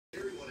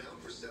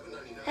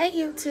Hey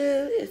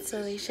YouTube, it's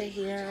Alicia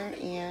here,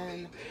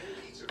 and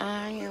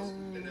I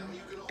am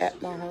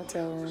at my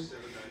hotel room,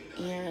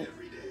 and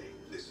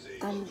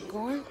I'm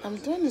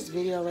doing this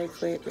video right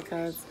quick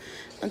because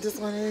I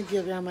just wanted to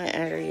give y'all my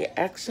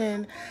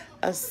reaction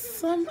of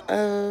some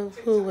of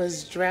who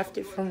was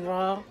drafted from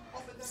Raw.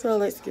 So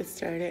let's get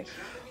started.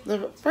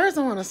 First,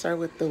 I want to start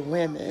with the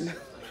women.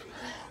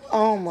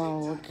 Oh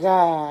my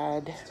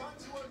God.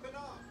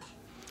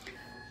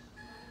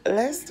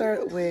 Let's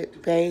start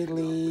with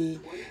Bailey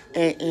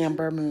and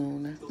Amber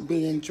Moon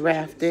being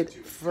drafted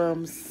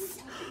from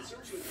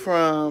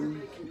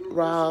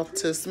Raw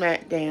to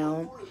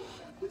SmackDown.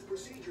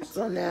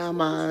 So now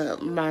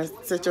my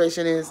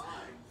situation is,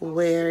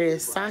 where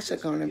is Sasha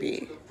gonna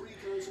be?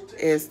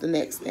 Is the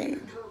next thing.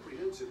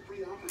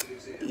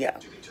 Yeah.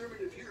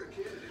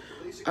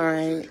 All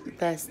right,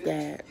 that's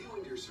that.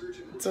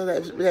 So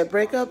that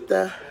break up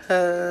the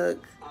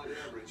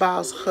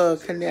boss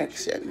hug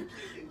connection.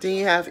 Then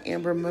you have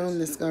Amber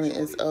Moon is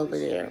over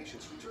there.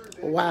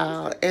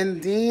 Wow. And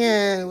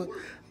then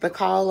the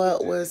call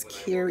up was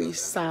Carrie,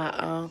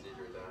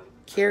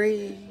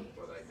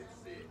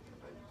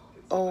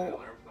 oh,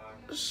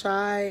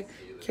 Shy,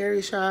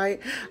 Carrie Shy.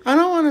 I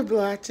don't want to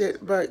watch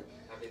it, but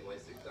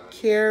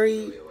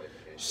Carrie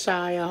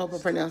Shy, I hope I'm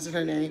pronouncing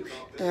her name,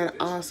 and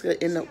Oscar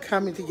end up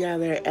coming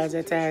together as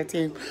a tag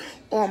team.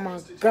 Oh my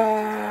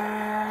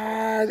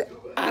God.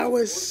 I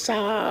was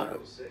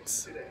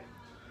shocked.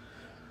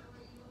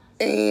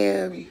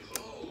 And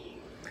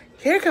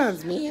here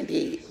comes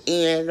Mandy,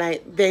 and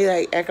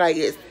they act like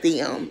it's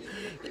them,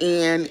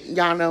 and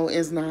y'all know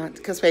it's not,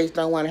 because Paige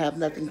don't want to have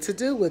nothing to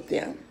do with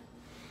them.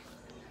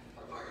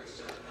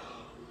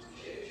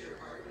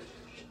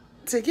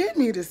 To get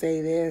me to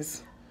say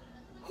this,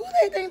 who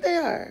they think they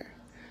are?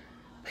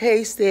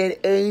 Paige said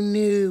a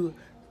new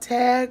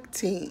tag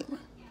team.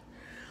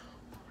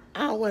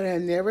 I would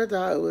have never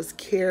thought it was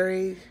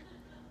Carrie.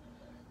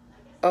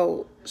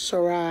 Oh,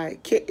 Shirai.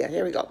 Yeah,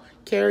 here we go.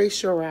 Carrie,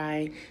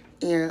 Shirai,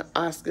 and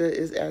Oscar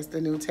is as the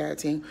new tag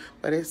team.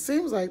 But it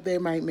seems like they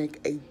might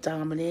make a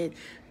dominant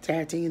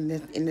tag team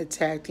in the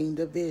tag team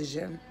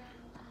division.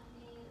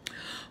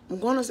 We're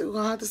gonna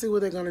have to see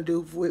what they're gonna do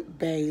with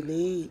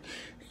Bailey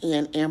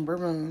and Amber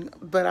Moon.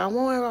 But I'm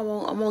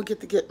gonna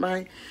get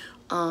my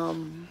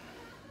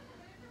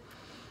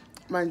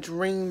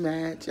dream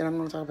match, and I'm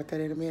going to talk about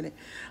that in a minute.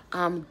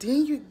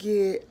 Then you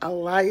get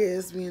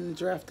Elias being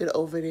drafted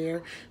over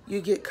there. You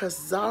get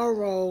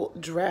Cesaro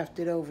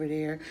drafted over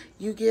there.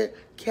 You get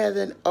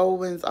Kevin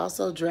Owens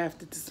also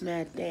drafted to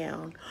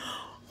SmackDown.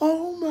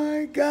 Oh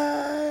my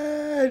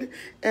God.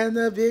 And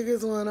the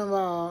biggest one of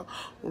all,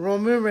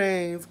 Roman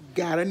Reigns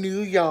got a new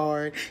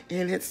yard,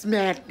 and it's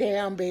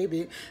SmackDown,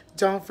 baby.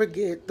 Don't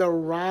forget, The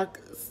Rock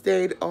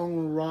stayed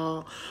on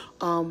Raw.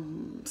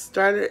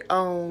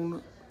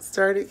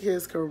 Started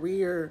his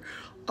career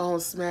on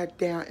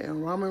SmackDown,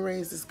 and Roman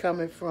Reigns is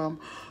coming from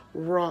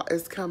Raw.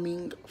 It's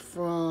coming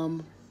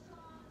from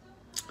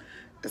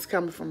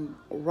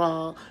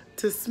Raw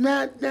to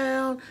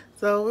SmackDown.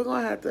 So we're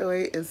gonna have to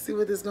wait and see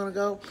where this is gonna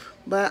go.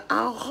 But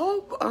I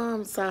hope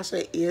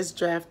Sasha is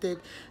drafted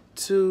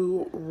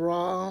to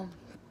Raw.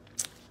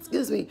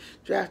 Excuse me,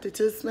 drafted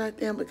to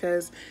SmackDown,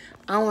 because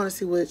I want to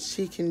see what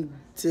she can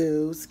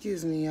do.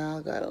 Excuse me,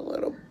 y'all, got a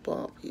little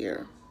bump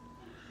here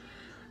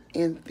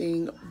and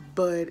thing,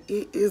 but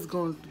it is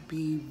going to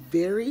be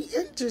very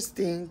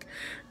interesting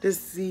to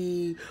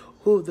see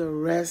who the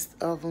rest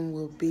of them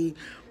will be.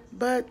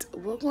 But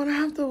we're going to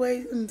have to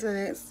wait until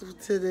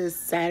this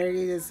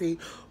Saturday to see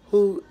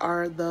who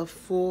are the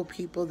full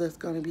people that's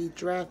going to be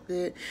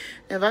drafted.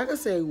 If I could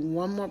say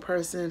one more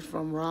person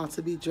from Raw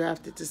to be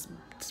drafted to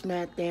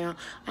SmackDown,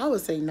 I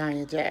would say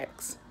Nia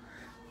Jax.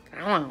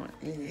 Come on,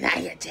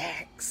 Nia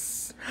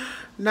Jax.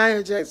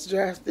 Nia Jax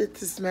drafted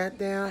to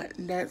SmackDown.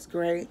 That's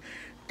great.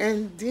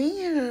 And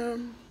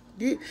then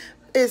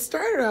it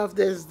started off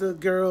as the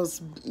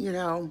girls,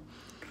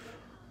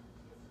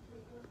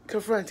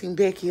 confronting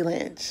Becky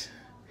Lynch.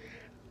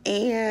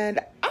 And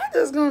I'm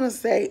just going to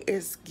say,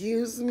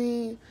 excuse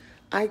me,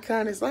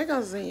 Iconics, like I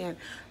was saying,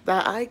 the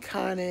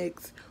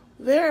Iconics,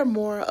 they're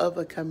more of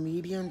a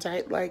comedian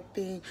type like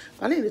thing.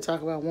 I need to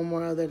talk about one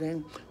more other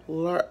thing.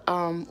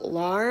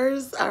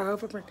 Lars, I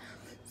hope I pronounced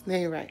his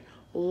name right.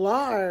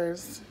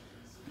 Lars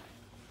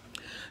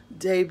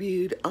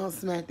debuted on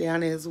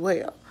SmackDown as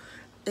well.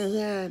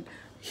 And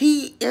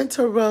he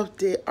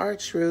interrupted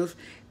R-Truth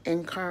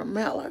and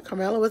Carmella.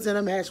 Carmella was in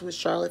a match with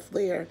Charlotte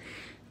Flair.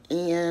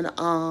 And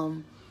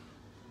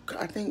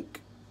I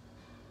think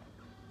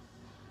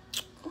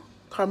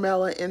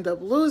Carmella ended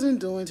up losing,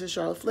 doing to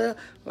Charlotte Flair.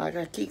 Like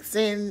I keep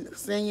saying,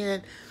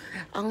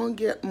 I'm going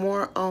to get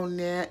more on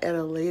that at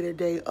a later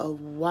date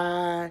of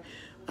why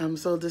I'm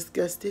so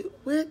disgusted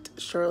with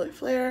Charlotte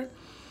Flair.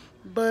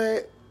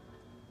 But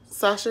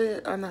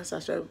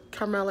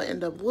Carmella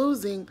ended up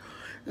losing.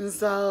 And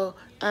so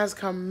as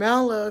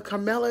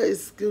Carmella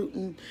is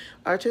scooting,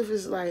 R-Truth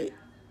is like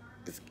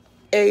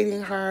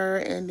aiding her,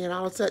 and then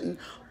all of a sudden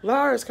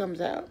Lars comes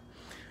out.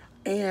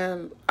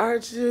 And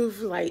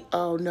R-Truth like,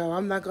 oh no,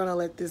 I'm not gonna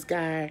let this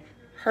guy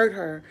hurt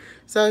her.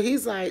 So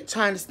he's like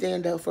trying to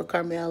stand up for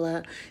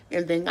Carmella.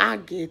 And then I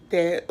get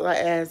that, like,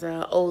 as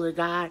an older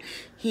guy,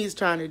 he's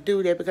trying to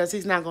do that because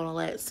he's not going to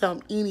let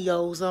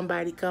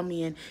somebody come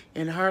in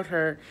and hurt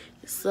her.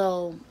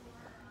 So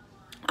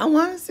I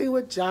want to see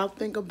what y'all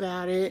think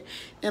about it.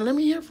 And let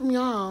me hear from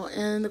y'all.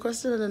 And the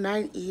question of the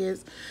night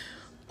is,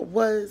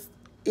 was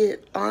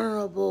it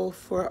honorable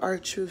for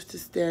R-Truth to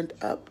stand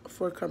up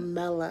for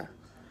Carmella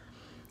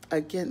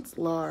against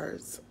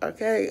Lars?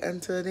 Okay,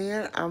 until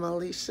then, I'm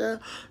Alicia.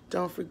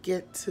 Don't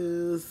forget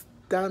to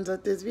thumbs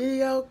up this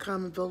video,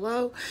 comment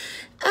below,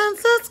 and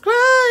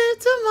subscribe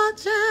to my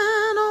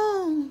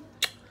channel.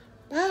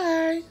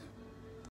 Bye.